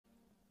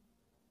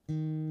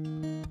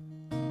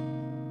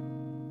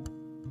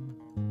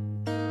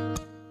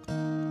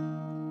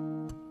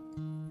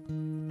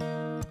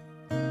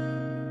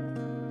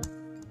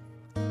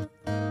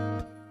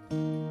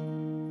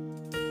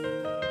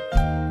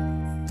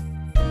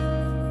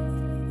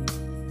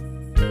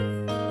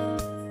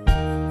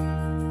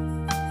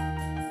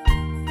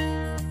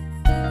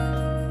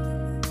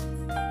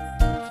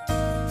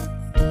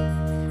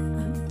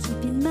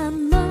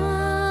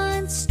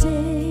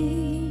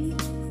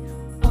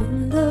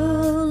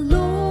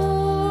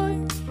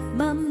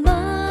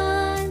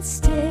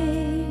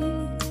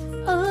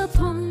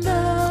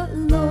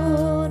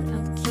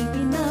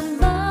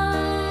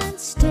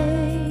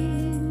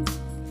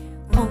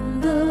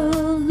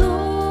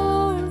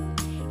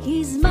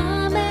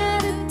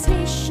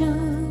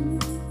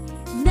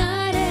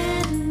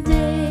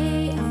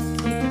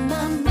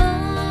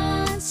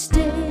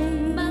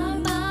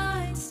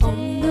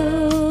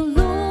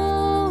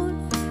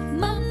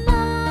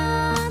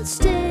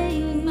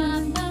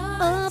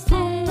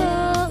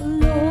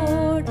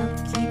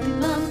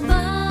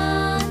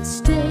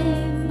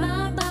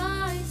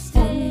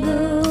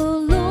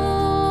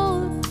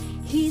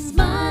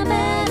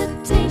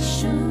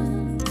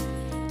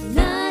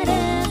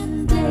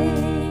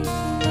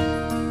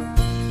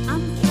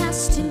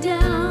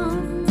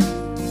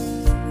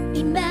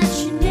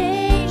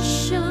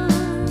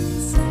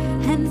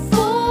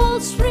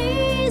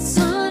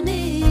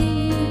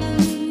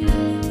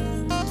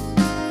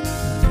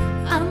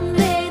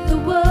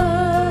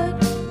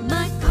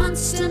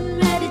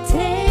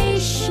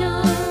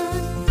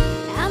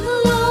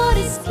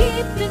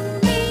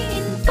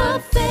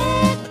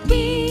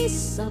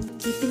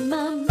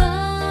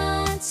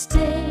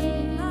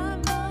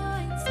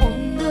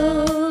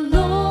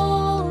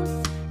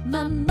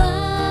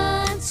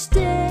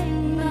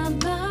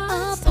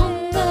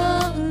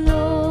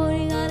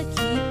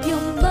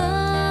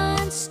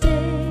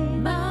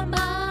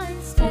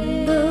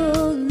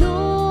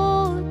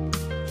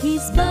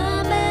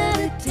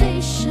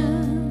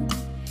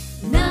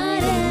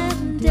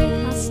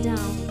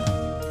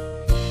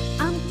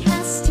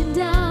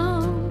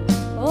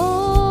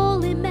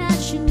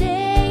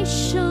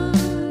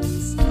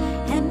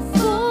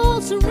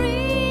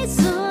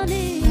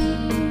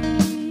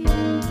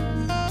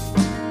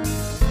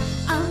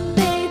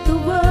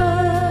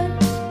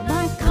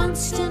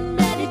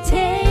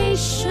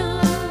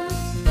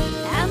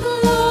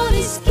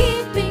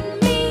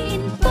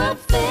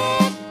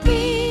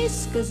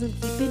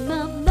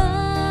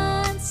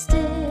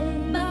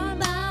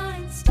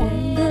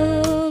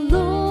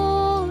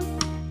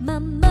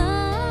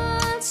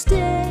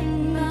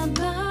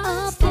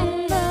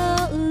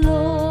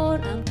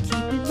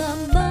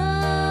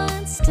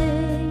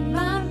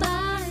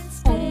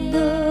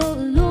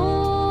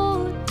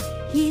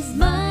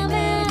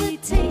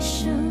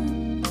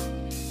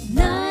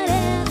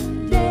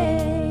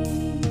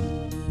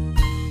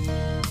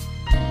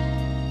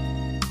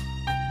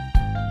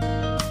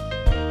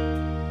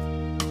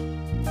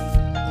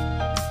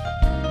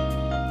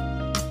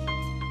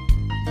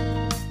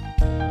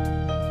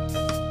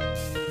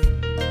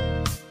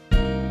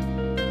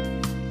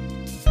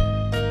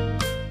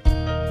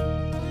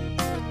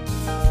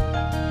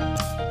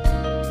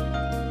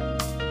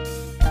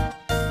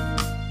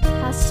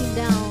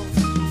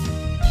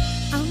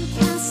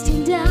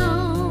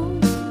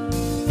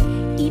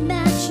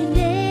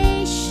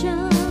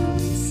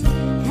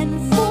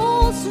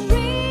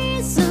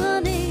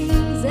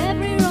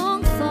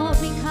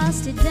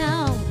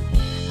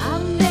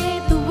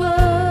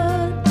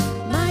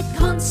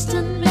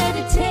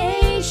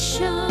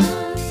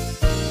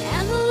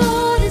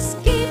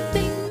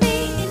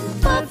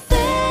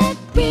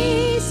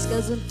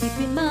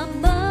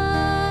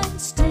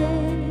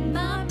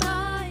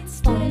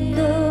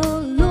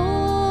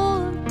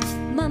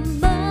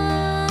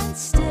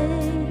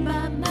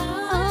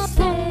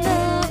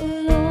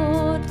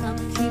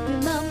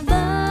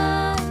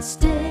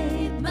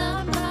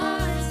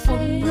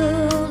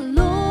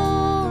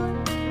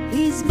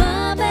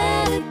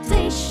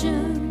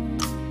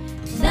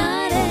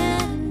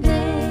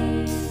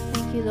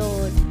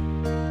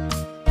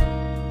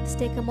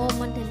take a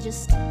moment and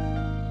just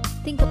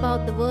think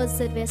about the words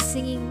that we're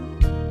singing.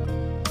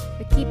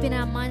 We're keeping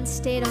our mind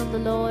stayed on the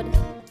Lord.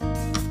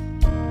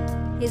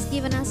 He's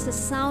given us a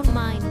sound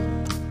mind,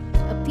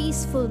 a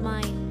peaceful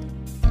mind,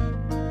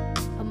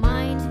 a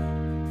mind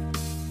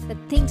that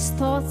thinks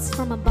thoughts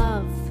from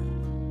above.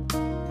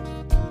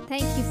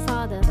 Thank you,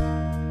 Father.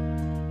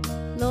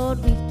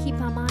 Lord, we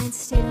keep our minds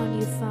stayed on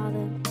you,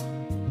 Father.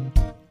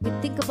 We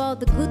think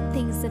about the good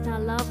things that are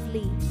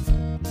lovely,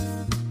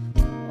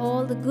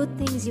 all the good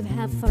things you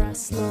have for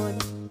us, Lord.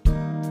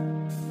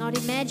 Not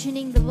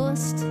imagining the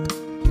worst,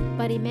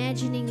 but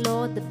imagining,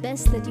 Lord, the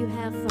best that you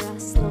have for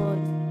us, Lord.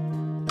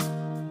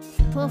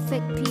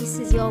 Perfect peace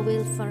is your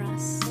will for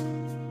us.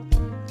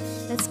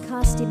 Let's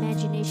cast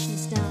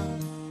imaginations down.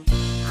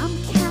 I'm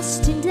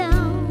casting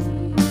down